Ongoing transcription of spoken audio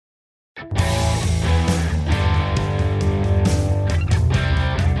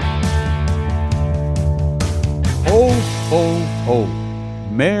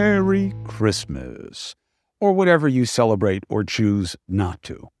Merry Christmas, or whatever you celebrate or choose not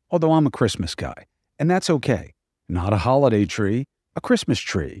to. Although I'm a Christmas guy, and that's okay. Not a holiday tree, a Christmas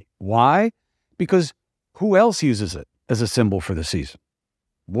tree. Why? Because who else uses it as a symbol for the season?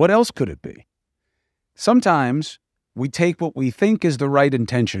 What else could it be? Sometimes we take what we think is the right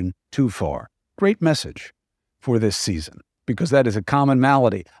intention too far. Great message for this season, because that is a common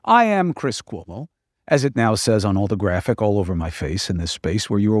malady. I am Chris Cuomo, as it now says on all the graphic all over my face in this space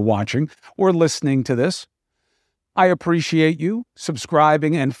where you are watching or listening to this. I appreciate you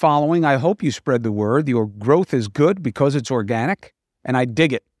subscribing and following. I hope you spread the word. Your growth is good because it's organic, and I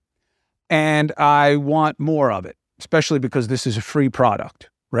dig it. And I want more of it, especially because this is a free product,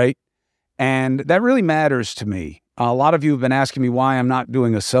 right? And that really matters to me. A lot of you have been asking me why I'm not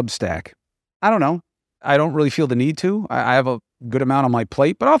doing a Substack. I don't know. I don't really feel the need to. I have a good amount on my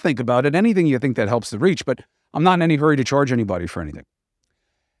plate, but I'll think about it. Anything you think that helps the reach, but I'm not in any hurry to charge anybody for anything.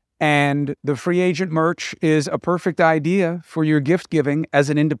 And the free agent merch is a perfect idea for your gift giving as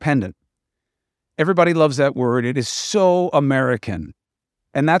an independent. Everybody loves that word. It is so American,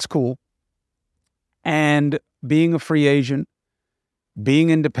 and that's cool. And being a free agent, being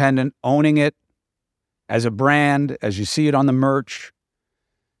independent, owning it as a brand, as you see it on the merch,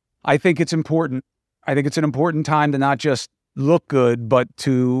 I think it's important. I think it's an important time to not just look good, but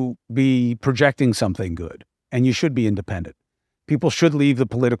to be projecting something good. And you should be independent. People should leave the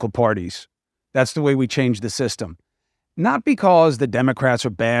political parties. That's the way we change the system. Not because the Democrats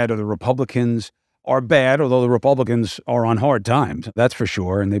are bad or the Republicans are bad, although the Republicans are on hard times, that's for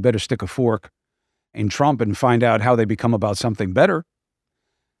sure, and they better stick a fork in Trump and find out how they become about something better.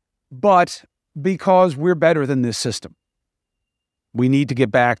 But because we're better than this system. We need to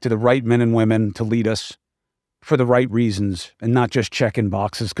get back to the right men and women to lead us for the right reasons and not just checking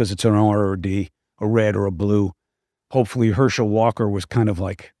boxes because it's an R or a D, a red or a blue. Hopefully Herschel Walker was kind of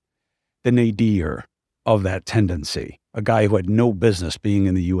like the nadir of that tendency, a guy who had no business being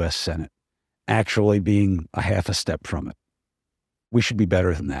in the U.S. Senate, actually being a half a step from it. We should be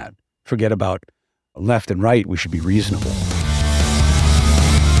better than that. Forget about left and right. We should be reasonable.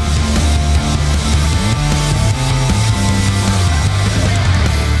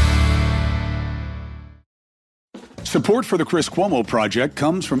 Support for the Chris Cuomo Project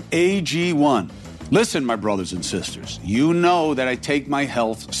comes from AG1. Listen, my brothers and sisters, you know that I take my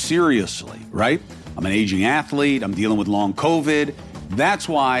health seriously, right? I'm an aging athlete. I'm dealing with long COVID. That's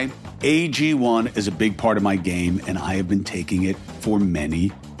why AG1 is a big part of my game, and I have been taking it for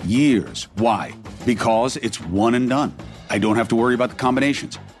many years. Why? Because it's one and done. I don't have to worry about the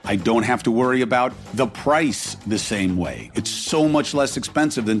combinations. I don't have to worry about the price the same way. It's so much less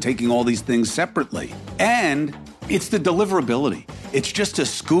expensive than taking all these things separately. And it's the deliverability. It's just a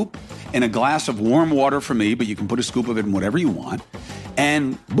scoop in a glass of warm water for me, but you can put a scoop of it in whatever you want.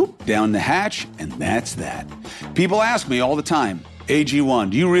 And boop, down the hatch, and that's that. People ask me all the time, AG1,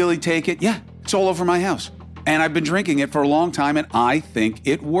 do you really take it? Yeah, it's all over my house. And I've been drinking it for a long time, and I think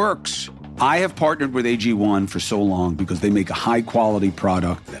it works. I have partnered with AG1 for so long because they make a high-quality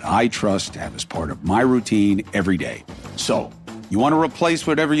product that I trust to have as part of my routine every day. So, you want to replace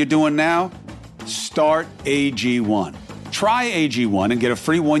whatever you're doing now? Start AG1. Try AG1 and get a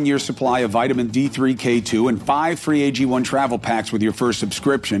free 1-year supply of vitamin D3, K2, and 5 free AG1 travel packs with your first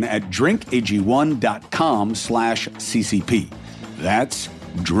subscription at drinkag1.com/CCP. That's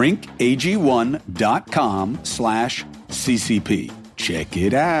drinkag1.com/CCP. Check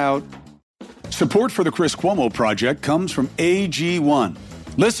it out. Support for the Chris Cuomo Project comes from AG1.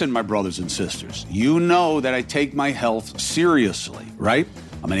 Listen, my brothers and sisters, you know that I take my health seriously, right?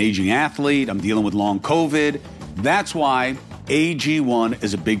 I'm an aging athlete. I'm dealing with long COVID. That's why AG1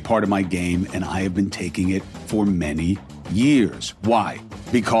 is a big part of my game, and I have been taking it for many years. Why?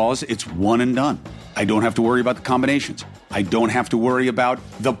 Because it's one and done. I don't have to worry about the combinations. I don't have to worry about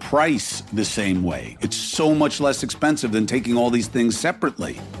the price the same way. It's so much less expensive than taking all these things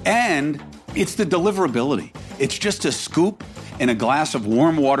separately. And it's the deliverability. It's just a scoop in a glass of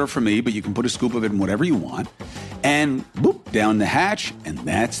warm water for me, but you can put a scoop of it in whatever you want. And boop, down the hatch, and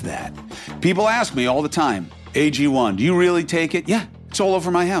that's that. People ask me all the time, AG1, do you really take it? Yeah, it's all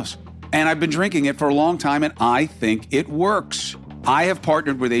over my house. And I've been drinking it for a long time, and I think it works. I have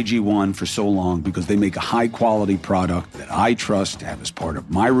partnered with AG1 for so long because they make a high-quality product that I trust to have as part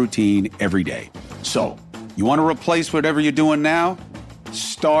of my routine every day. So, you want to replace whatever you're doing now?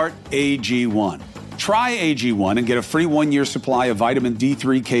 Start AG1. Try AG1 and get a free 1-year supply of vitamin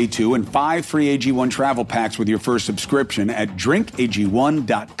D3, K2, and 5 free AG1 travel packs with your first subscription at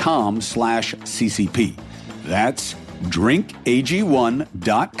drinkag1.com/CCP. That's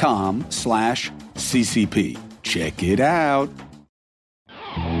drinkag1.com/CCP. Check it out.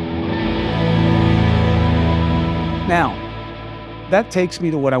 Now, that takes me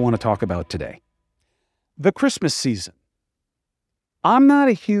to what I want to talk about today. The Christmas season. I'm not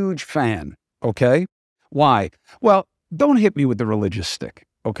a huge fan, okay? Why? Well, don't hit me with the religious stick,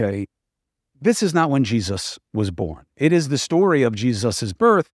 okay? This is not when Jesus was born. It is the story of Jesus'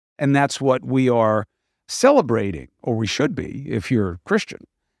 birth, and that's what we are celebrating, or we should be if you're Christian.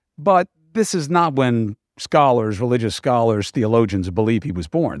 But this is not when scholars, religious scholars, theologians believe he was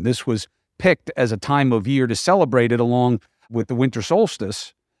born. This was picked as a time of year to celebrate it along with the winter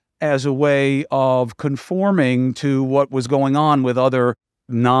solstice as a way of conforming to what was going on with other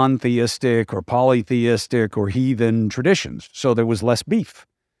non-theistic or polytheistic or heathen traditions. So there was less beef.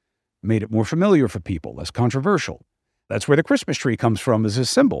 Made it more familiar for people, less controversial. That's where the Christmas tree comes from, as a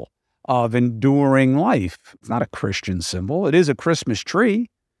symbol of enduring life. It's not a Christian symbol. It is a Christmas tree.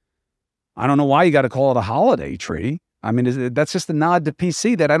 I don't know why you got to call it a holiday tree. I mean, that's just a nod to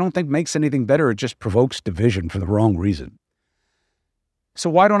PC that I don't think makes anything better. It just provokes division for the wrong reason.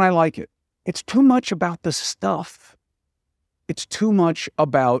 So why don't I like it? It's too much about the stuff. It's too much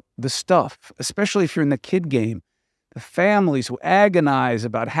about the stuff, especially if you're in the kid game. The families who agonize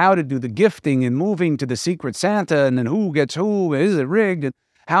about how to do the gifting and moving to the Secret Santa, and then who gets who, is it rigged, and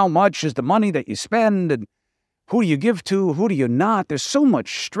how much is the money that you spend, and who do you give to, who do you not? There's so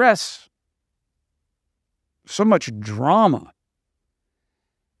much stress, so much drama.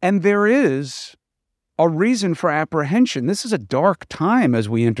 And there is a reason for apprehension. This is a dark time as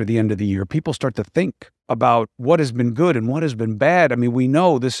we enter the end of the year. People start to think about what has been good and what has been bad. I mean, we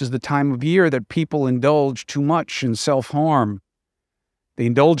know this is the time of year that people indulge too much in self-harm. They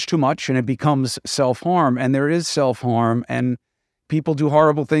indulge too much and it becomes self-harm, and there is self-harm, and people do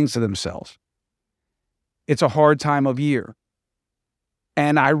horrible things to themselves. It's a hard time of year.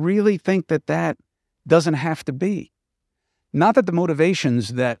 And I really think that that doesn't have to be. Not that the motivations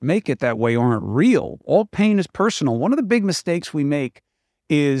that make it that way aren't real. All pain is personal. One of the big mistakes we make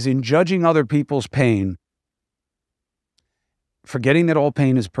is in judging other people's pain, forgetting that all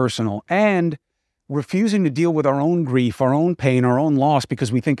pain is personal, and refusing to deal with our own grief, our own pain, our own loss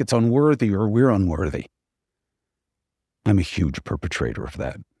because we think it's unworthy or we're unworthy. I'm a huge perpetrator of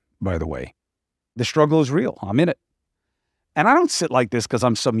that, by the way. The struggle is real. I'm in it. And I don't sit like this because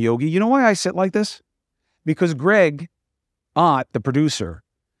I'm some yogi. You know why I sit like this? Because Greg Ott, the producer,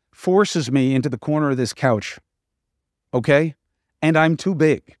 forces me into the corner of this couch, okay? And I'm too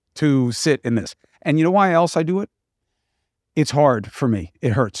big to sit in this. And you know why else I do it? It's hard for me.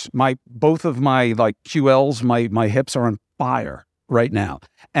 It hurts. Both of my QLs, my hips are on fire right now.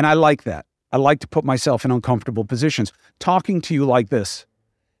 And I like that. I like to put myself in uncomfortable positions. Talking to you like this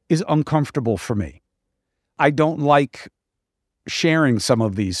is uncomfortable for me. I don't like sharing some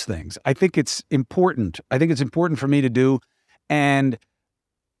of these things. I think it's important. I think it's important for me to do. And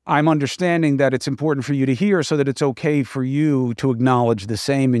I'm understanding that it's important for you to hear so that it's okay for you to acknowledge the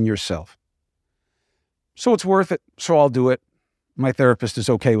same in yourself. So it's worth it. So I'll do it. My therapist is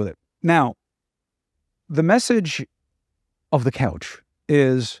okay with it. Now, the message of the couch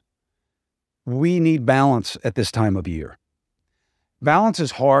is we need balance at this time of year. Balance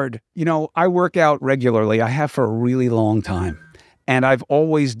is hard. You know, I work out regularly. I have for a really long time. And I've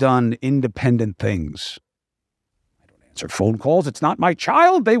always done independent things. I don't answer phone calls. It's not my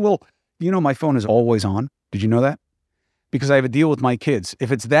child. They will, my phone is always on. Did you know that? Because I have a deal with my kids.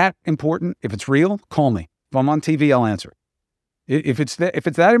 If it's that important, if it's real, call me. If I'm on TV, I'll answer. If it's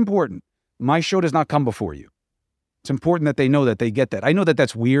that important, my show does not come before you. It's important that they know that they get that. I know that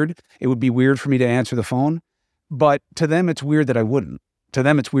that's weird. It would be weird for me to answer the phone, but to them, it's weird that I wouldn't. To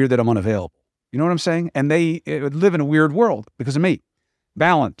them, it's weird that I'm unavailable. You know what I'm saying? And they live in a weird world because of me.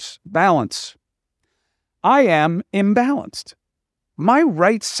 Balance. I am imbalanced. My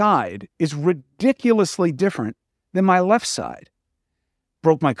right side is ridiculously different than my left side.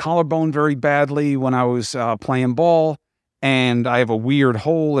 Broke my collarbone very badly when I was playing ball, and I have a weird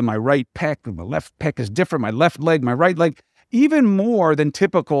hole in my right pec. My left pec is different. My left leg, my right leg, even more than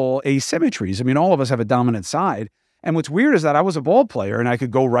typical asymmetries. I mean, all of us have a dominant side. And what's weird is that I was a ball player, and I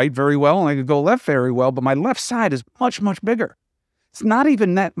could go right very well, and I could go left very well, but my left side is much, much bigger. It's not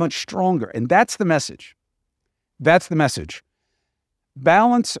even that much stronger, and that's the message. That's the message.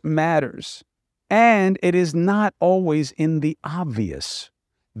 Balance matters, and it is not always in the obvious.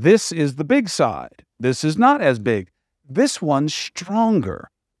 This is the big side. This is not as big. This one's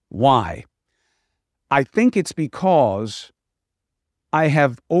stronger. Why? I think it's because I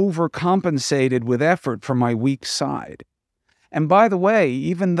have overcompensated with effort for my weak side. And by the way,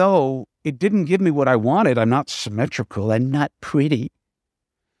 even though it didn't give me what I wanted, I'm not symmetrical and not pretty.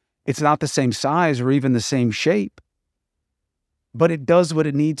 It's not the same size or even the same shape. But it does what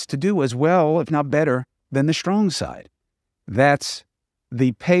it needs to do as well, if not better, than the strong side. That's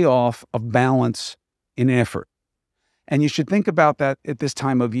the payoff of balance in effort. And you should think about that at this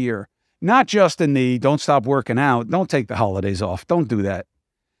time of year, not just in the don't stop working out, don't take the holidays off, don't do that.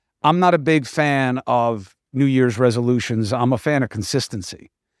 I'm not a big fan of New Year's resolutions. I'm a fan of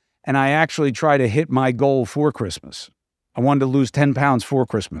consistency. And I actually try to hit my goal for Christmas. I wanted to lose 10 pounds for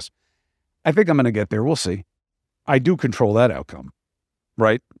Christmas. I think I'm going to get there. We'll see. I do control that outcome,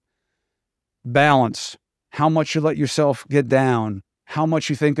 right? Balance. How much you let yourself get down, how much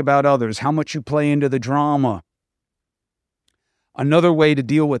you think about others, how much you play into the drama. Another way to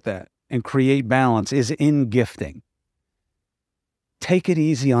deal with that and create balance is in gifting. Take it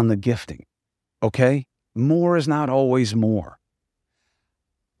easy on the gifting, okay? More is not always more.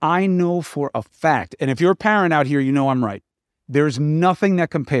 I know for a fact, and if you're a parent out here, you know I'm right. There's nothing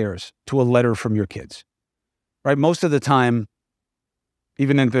that compares to a letter from your kids, right? Most of the time,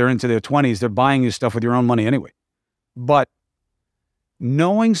 even if they're into their 20s, they're buying you stuff with your own money anyway. But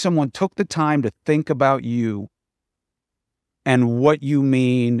knowing someone took the time to think about you and what you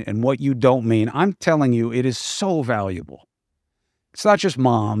mean and what you don't mean, I'm telling you, it is so valuable. It's not just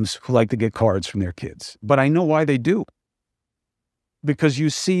moms who like to get cards from their kids, but I know why they do. Because you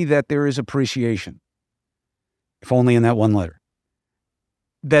see that there is appreciation, if only in that one letter.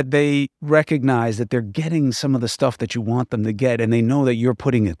 That they recognize that they're getting some of the stuff that you want them to get, and they know that you're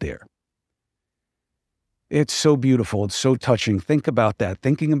putting it there. It's so beautiful. It's so touching. Think about that.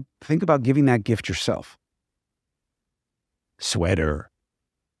 Think about giving that gift yourself. Sweater,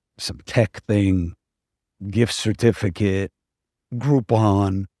 some tech thing, gift certificate,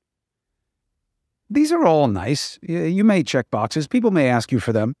 Groupon. These are all nice. You may check boxes. People may ask you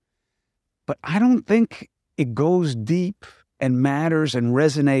for them. But I don't think it goes deep and matters and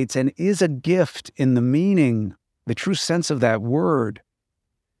resonates and is a gift in the meaning, the true sense of that word,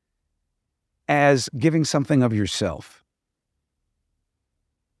 as giving something of yourself.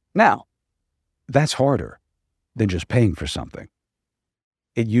 Now, that's harder than just paying for something.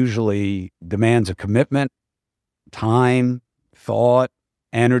 It usually demands a commitment, time, thought,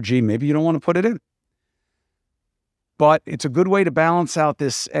 energy. Maybe you don't want to put it in. But it's a good way to balance out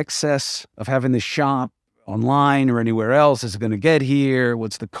this excess of having to shop online or anywhere else. Is it going to get here?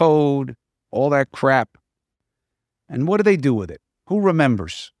 What's the code? All that crap. And what do they do with it? Who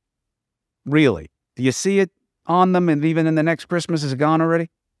remembers? Really? Do you see it on them? And even in the next Christmas, is it gone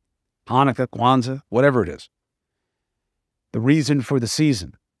already? Hanukkah, Kwanzaa, whatever it is. The reason for the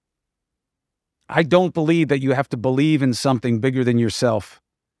season. I don't believe that you have to believe in something bigger than yourself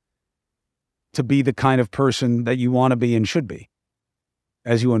to be the kind of person that you want to be and should be,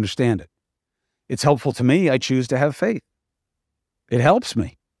 as you understand it. It's helpful to me. I choose to have faith. It helps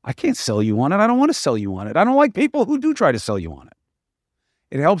me. I can't sell you on it. I don't want to sell you on it. I don't like people who do try to sell you on it.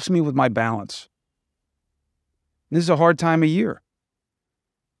 It helps me with my balance. This is a hard time of year.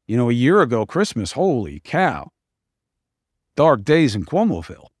 You know, a year ago, Christmas, holy cow. Dark days in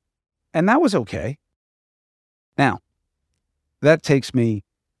Cuomoville. And that was okay. Now, that takes me.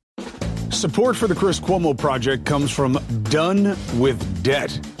 Support for the Chris Cuomo Project comes from Done with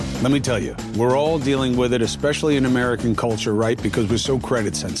Debt. Let me tell you, we're all dealing with it, especially in American culture, right? Because we're so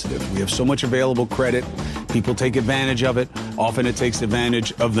credit sensitive. We have so much available credit. People take advantage of it. Often it takes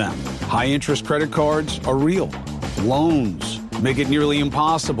advantage of them. High interest credit cards are real. Loans make it nearly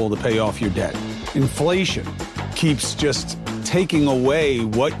impossible to pay off your debt. Inflation keeps just taking away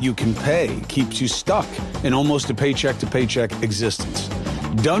what you can pay, keeps you stuck in almost a paycheck to paycheck existence.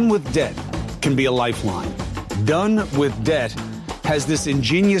 Done with Debt can be a lifeline. Done with Debt has this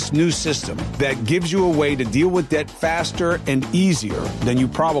ingenious new system that gives you a way to deal with debt faster and easier than you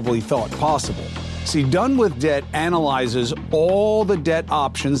probably thought possible. See, Done with Debt analyzes all the debt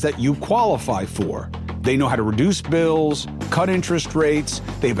options that you qualify for. They know how to reduce bills, cut interest rates.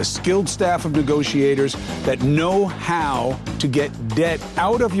 They have a skilled staff of negotiators that know how to get debt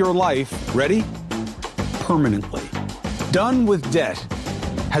out of your life, ready? Permanently. Done with Debt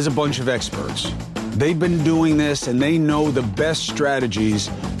has a bunch of experts. They've been doing this and they know the best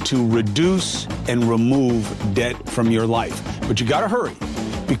strategies to reduce and remove debt from your life. But you gotta hurry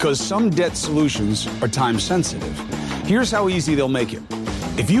because some debt solutions are time sensitive. Here's how easy they'll make it.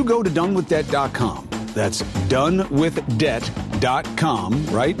 If you go to donewithdebt.com, that's donewithdebt.com,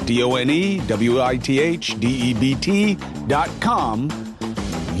 right? donewithdebt.com,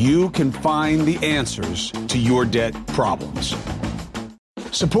 you can find the answers to your debt problems.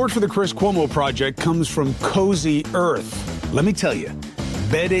 Support for the Chris Cuomo Project comes from Cozy Earth. Let me tell you,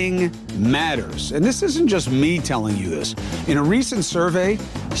 bedding matters. And this isn't just me telling you this. In a recent survey,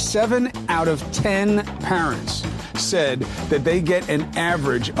 7 out of 10 parents said that they get an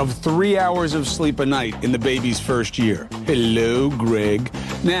average of 3 hours of sleep a night in the baby's first year. Hello, Greg.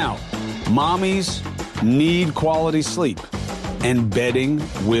 Now, mommies need quality sleep, and bedding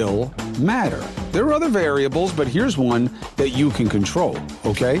will matter. There are other variables, but here's one that you can control,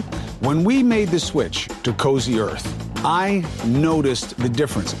 okay? When we made the switch to Cozy Earth, I noticed the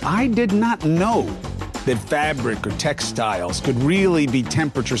difference. I did not know that fabric or textiles could really be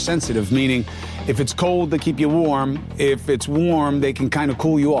temperature sensitive, meaning if it's cold, they keep you warm. If it's warm, they can kind of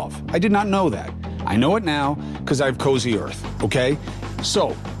cool you off. I did not know that. I know it now because I have Cozy Earth, okay?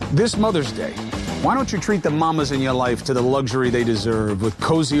 So, this Mother's Day, why don't you treat the mamas in your life to the luxury they deserve with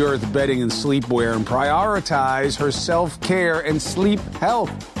Cozy Earth bedding and sleepwear and prioritize her self-care and sleep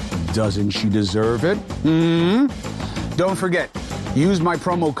health? Doesn't she deserve it? Don't forget, use my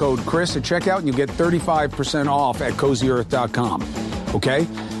promo code Chris at checkout and you'll get 35% off at CozyEarth.com. Okay?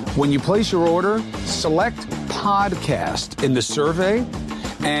 When you place your order, select podcast in the survey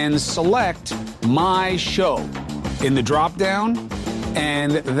and select my show in the drop-down,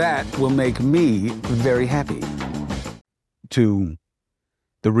 and that will make me very happy. To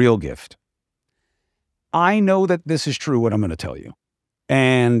the real gift. I know that this is true, what I'm going to tell you.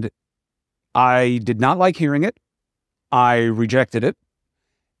 And I did not like hearing it. I rejected it.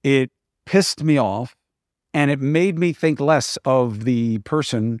 It pissed me off, and it made me think less of the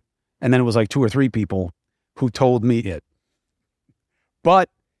person, and then it was like 2 or 3 people who told me it. But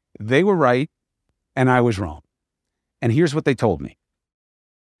they were right, and I was wrong. And here's what they told me.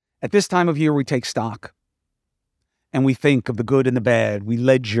 At this time of year, we take stock, and we think of the good and the bad. We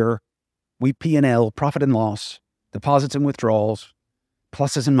ledger, we P&L, profit and loss, deposits and withdrawals,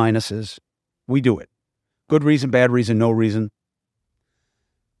 pluses and minuses. We do it. Good reason, bad reason, no reason.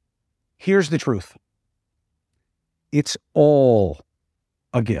 Here's the truth. It's all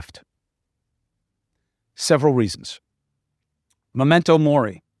a gift. Several reasons. Memento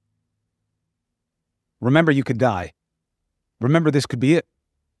mori. Remember, you could die. Remember, this could be it.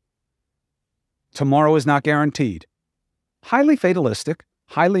 Tomorrow is not guaranteed. Highly fatalistic,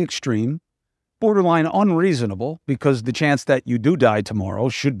 highly extreme, borderline unreasonable, because the chance that you do die tomorrow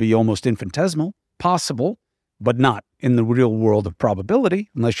should be almost infinitesimal, possible, but not in the real world of probability,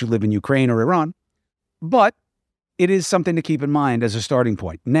 unless you live in Ukraine or Iran. But it is something to keep in mind as a starting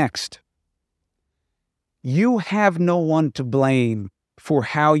point. Next, you have no one to blame for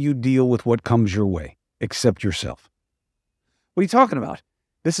how you deal with what comes your way, except yourself. What are you talking about?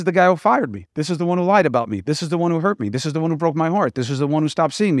 This is the guy who fired me. This is the one who lied about me. This is the one who hurt me. This is the one who broke my heart. This is the one who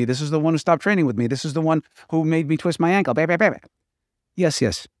stopped seeing me. This is the one who stopped training with me. This is the one who made me twist my ankle. Bah, bah, bah, bah.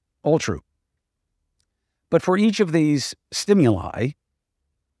 Yes, all true. But for each of these stimuli,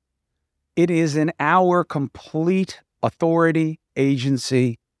 it is in our complete authority,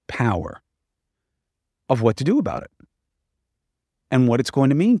 agency, power of what to do about it and what it's going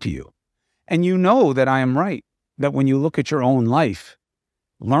to mean to you. And you know that I am right, that when you look at your own life,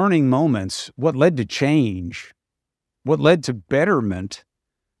 learning moments, what led to change, what led to betterment,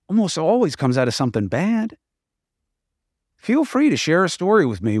 almost always comes out of something bad. Feel free to share a story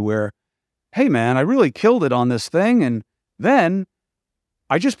with me where, hey man, I really killed it on this thing, and then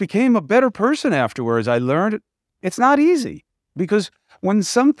I just became a better person afterwards. I learned it's not easy, because when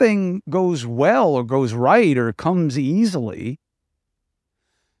something goes well or goes right or comes easily,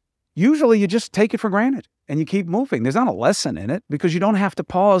 usually you just take it for granted and you keep moving. There's not a lesson in it because you don't have to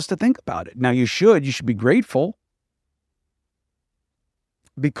pause to think about it. Now you should be grateful,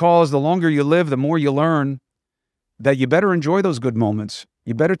 because the longer you live, the more you learn that you better enjoy those good moments.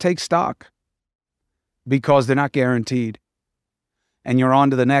 You better take stock, because they're not guaranteed. And you're on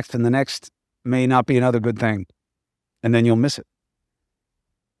to the next, and the next may not be another good thing. And then you'll miss it.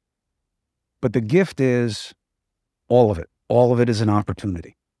 But the gift is all of it. All of it is an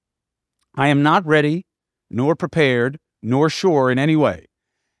opportunity. I am not ready, nor prepared, nor sure in any way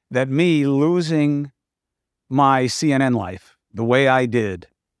that me losing my CNN life the way I did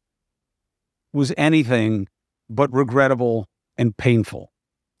was anything but regrettable and painful.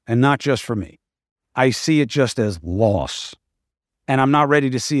 And not just for me. I see it just as loss. And I'm not ready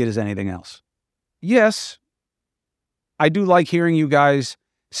to see it as anything else. Yes, I do like hearing you guys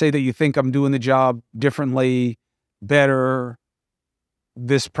say that you think I'm doing the job differently, better.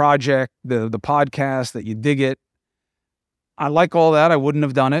 This project, the podcast, that you dig it. I like all that. I wouldn't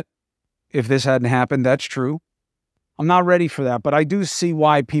have done it if this hadn't happened. That's true. I'm not ready for that, but I do see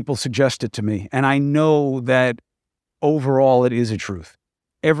why people suggest it to me. And I know that overall it is a truth.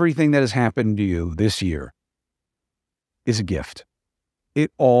 Everything that has happened to you this year is a gift.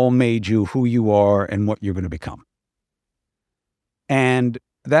 It all made you who you are and what you're going to become. And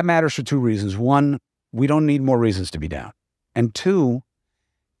that matters for 2 reasons. One, We don't need more reasons to be down. And two,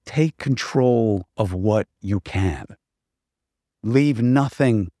 take control of what you can. Leave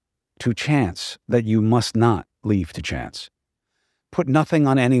nothing to chance that you must not leave to chance. Put nothing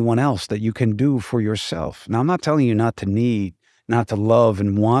on anyone else that you can do for yourself. Now, I'm not telling you not to need, not to love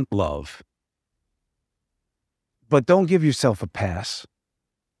and want love. But don't give yourself a pass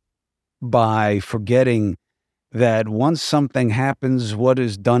by forgetting that once something happens, what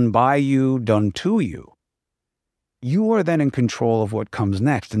is done by you, done to you, you are then in control of what comes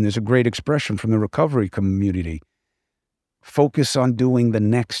next. And there's a great expression from the recovery community. Focus on doing the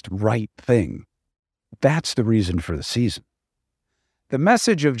next right thing. That's the reason for the season. The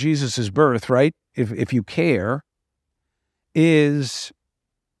message of Jesus' birth, right, if you care, is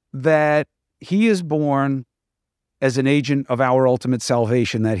that he is born as an agent of our ultimate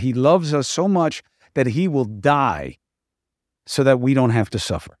salvation, that he loves us so much that he will die so that we don't have to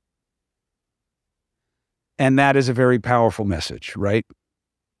suffer. And that is a very powerful message, right?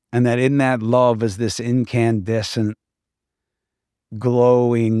 And that in that love is this incandescent,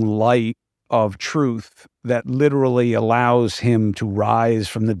 glowing light of truth that literally allows him to rise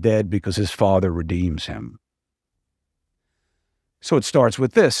from the dead because his Father redeems him. So it starts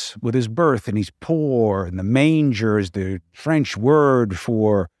with this, with his birth, and he's poor, and the manger is the French word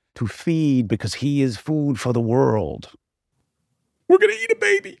for to feed because he is food for the world. We're going to eat a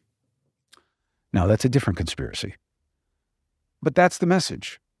baby. Now, that's a different conspiracy. But that's the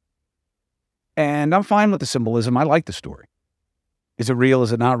message. And I'm fine with the symbolism. I like the story. Is it real?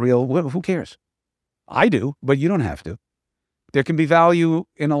 Is it not real? Who cares? I do, but you don't have to. There can be value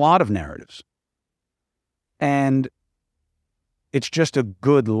in a lot of narratives. And it's just a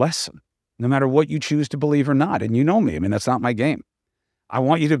good lesson, no matter what you choose to believe or not. And you know me. I mean, that's not my game. I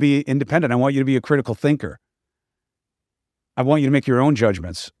want you to be independent. I want you to be a critical thinker. I want you to make your own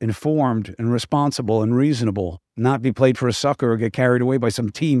judgments, informed and responsible and reasonable, not be played for a sucker or get carried away by some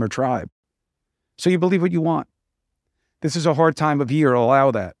team or tribe. So you believe what you want. This is a hard time of year.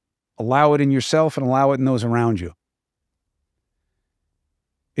 Allow that. Allow it in yourself and allow it in those around you.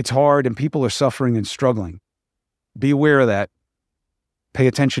 It's hard and people are suffering and struggling. Be aware of that. Pay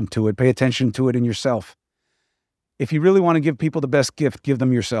attention to it. Pay attention to it in yourself. If you really want to give people the best gift, give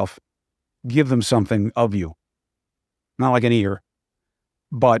them yourself. Give them something of you. Not like an ear,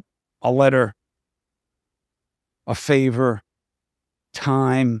 but a letter, a favor,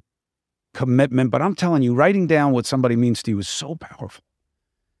 time, commitment. But I'm telling you, writing down what somebody means to you is so powerful.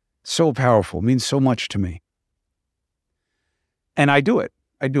 So powerful. It means so much to me. And I do it.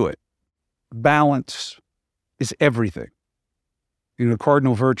 Balance is everything. The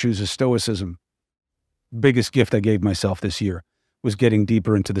cardinal virtues of Stoicism, biggest gift I gave myself this year was getting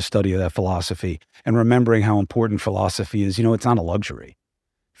deeper into the study of that philosophy and remembering how important philosophy is. It's not a luxury.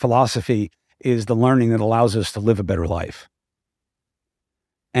 Philosophy is the learning that allows us to live a better life.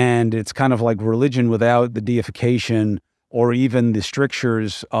 And it's kind of like religion without the deification or even the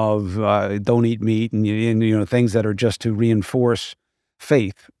strictures of don't eat meat and things that are just to reinforce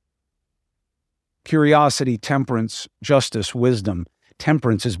faith. Curiosity, temperance, justice, wisdom.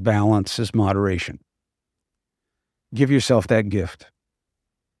 Temperance is balance, is moderation. Give yourself that gift.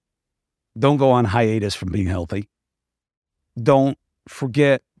 Don't go on hiatus from being healthy. Don't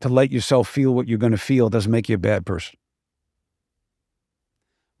forget to let yourself feel what you're going to feel. It doesn't make you a bad person.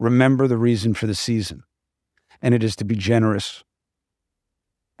 Remember the reason for the season, and it is to be generous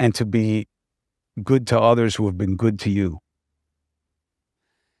and to be good to others who have been good to you.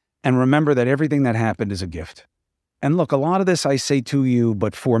 And remember that everything that happened is a gift. And look, a lot of this I say to you,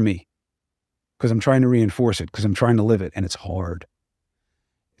 but for me, because I'm trying to reinforce it, because I'm trying to live it, and it's hard.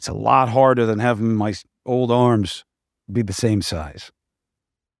 It's a lot harder than having my old arms be the same size.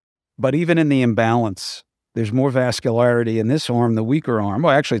 But even in the imbalance, there's more vascularity in this arm, the weaker arm.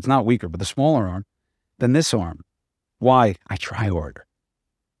 Well, actually, it's not weaker, but the smaller arm than this arm. Why? I try harder.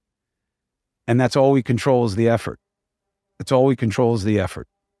 And that's all we control is the effort. That's all we control is the effort.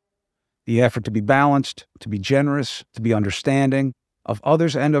 The effort to be balanced, to be generous, to be understanding of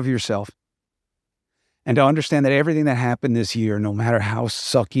others and of yourself. And to understand that everything that happened this year, no matter how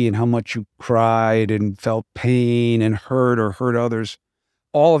sucky and how much you cried and felt pain and hurt or hurt others,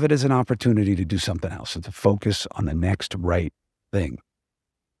 all of it is an opportunity to do something else and to focus on the next right thing.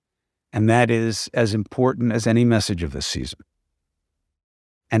 And that is as important as any message of this season.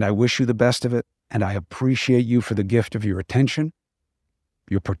 And I wish you the best of it, and I appreciate you for the gift of your attention,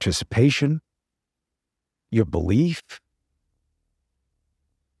 your participation, your belief,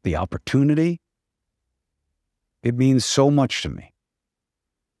 the opportunity. It means so much to me.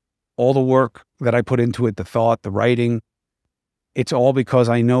 All the work that I put into it, the thought, the writing, it's all because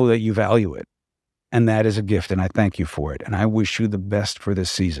I know that you value it. And that is a gift, and I thank you for it. And I wish you the best for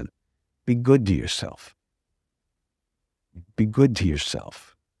this season. Be good to yourself. Be good to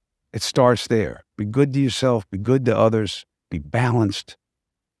yourself. It starts there. Be good to yourself. Be good to others. Be balanced.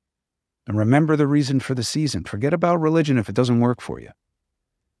 And remember the reason for the season. Forget about religion if it doesn't work for you.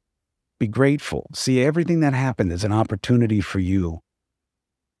 Be grateful. See everything that happened as an opportunity for you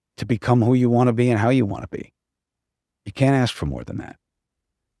to become who you want to be and how you want to be. You can't ask for more than that.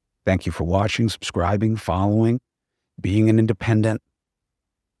 Thank you for watching, subscribing, following, being an independent.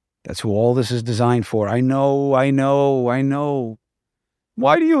 That's who all this is designed for. I know.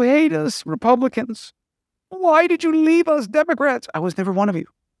 Why do you hate us, Republicans? Why did you leave us, Democrats? I was never one of you.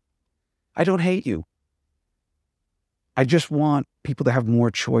 I don't hate you. I just want people to have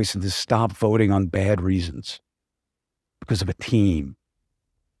more choice and to stop voting on bad reasons because of a team.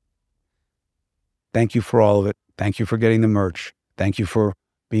 Thank you for all of it. Thank you for getting the merch. Thank you for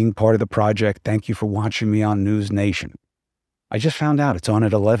being part of the project. Thank you for watching me on News Nation. I just found out it's on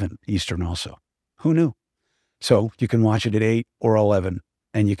at 11 Eastern also. Who knew? So you can watch it at 8 or 11,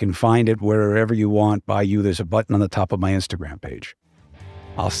 and you can find it wherever you want by you. There's a button on the top of my Instagram page.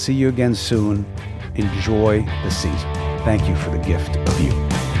 I'll see you again soon. Enjoy the season. Thank you for the gift of you.